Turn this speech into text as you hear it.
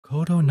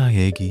Makoto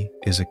Naegi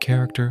is a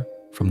character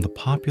from the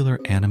popular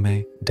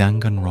anime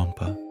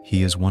Danganronpa.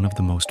 He is one of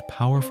the most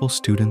powerful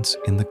students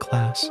in the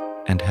class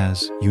and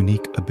has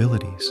unique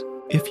abilities.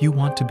 If you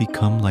want to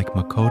become like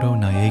Makoto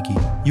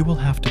Naegi, you will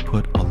have to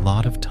put a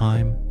lot of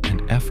time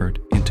and effort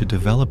into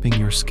developing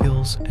your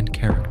skills and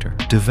character.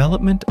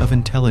 Development of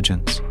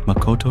intelligence.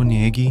 Makoto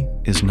Naegi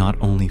is not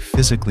only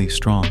physically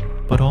strong,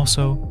 but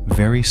also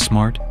very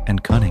smart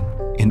and cunning.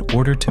 In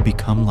order to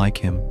become like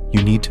him,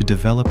 you need to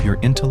develop your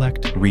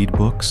intellect, read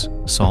books,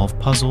 solve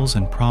puzzles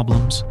and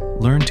problems,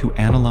 learn to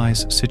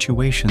analyze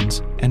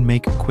situations, and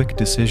make quick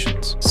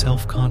decisions.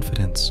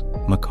 Self-confidence.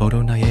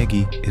 Makoto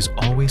Naegi is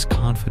always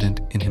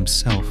confident in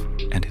himself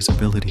and his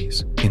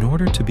abilities. In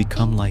order to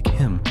become like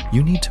him,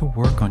 you need to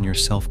work on your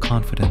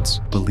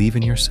self-confidence, believe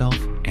in yourself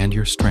and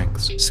your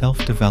strengths.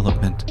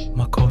 Self-development.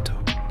 Makoto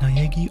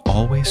Naegi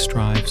always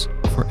strives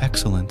for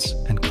excellence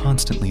and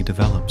constantly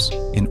develops.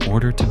 In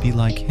order to be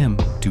like him,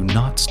 do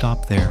not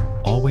stop there.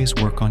 Always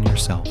work on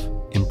yourself.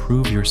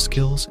 Improve your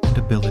skills and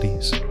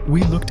abilities.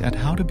 We looked at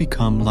how to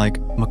become like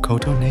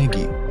Makoto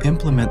Naegi.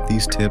 Implement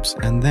these tips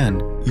and then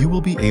you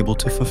will be able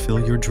to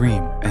fulfill your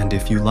dream. And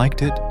if you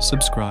liked it,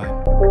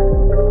 subscribe.